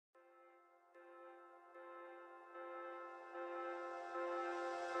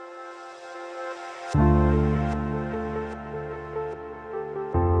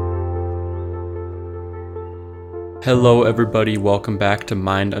Hello everybody, welcome back to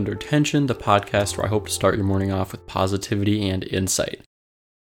Mind Under Tension, the podcast where I hope to start your morning off with positivity and insight.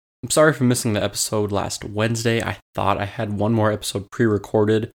 I'm sorry for missing the episode last Wednesday. I thought I had one more episode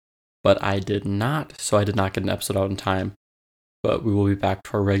pre-recorded, but I did not, so I did not get an episode out in time. But we will be back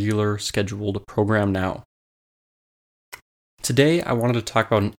to our regular scheduled program now. Today I wanted to talk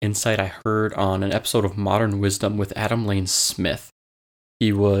about an insight I heard on an episode of Modern Wisdom with Adam Lane Smith.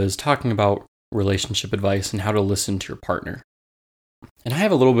 He was talking about relationship advice and how to listen to your partner. And I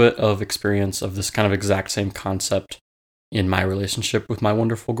have a little bit of experience of this kind of exact same concept in my relationship with my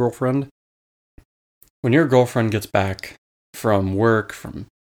wonderful girlfriend. When your girlfriend gets back from work, from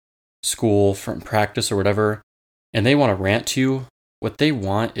school, from practice or whatever, and they want to rant to you, what they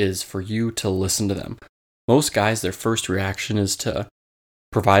want is for you to listen to them. Most guys, their first reaction is to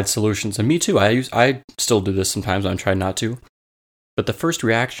provide solutions. And me too, I still do this sometimes, I'm trying not to. But the first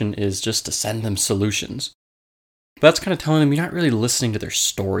reaction is just to send them solutions. But that's kind of telling them you're not really listening to their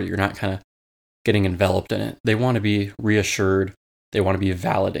story. You're not kind of getting enveloped in it. They want to be reassured. They want to be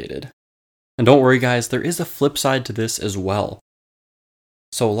validated. And don't worry, guys, there is a flip side to this as well.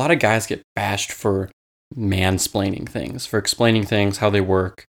 So a lot of guys get bashed for mansplaining things, for explaining things, how they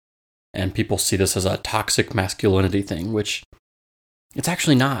work. And people see this as a toxic masculinity thing, which it's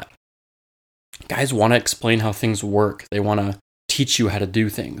actually not. Guys want to explain how things work. They want to teach you how to do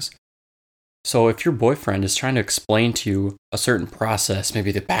things. So if your boyfriend is trying to explain to you a certain process,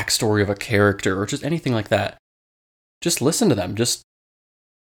 maybe the backstory of a character or just anything like that, just listen to them. Just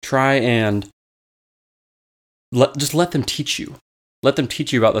try and let them teach you. Let them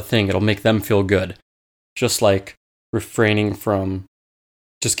teach you about the thing. It'll make them feel good. Just like refraining from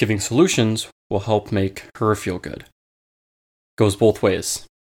just giving solutions will help make her feel good. Goes both ways.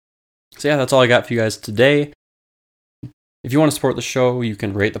 So yeah, that's all I got for you guys today. If you want to support the show, you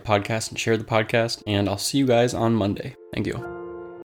can rate the podcast and share the podcast, and I'll see you guys on Monday. Thank you.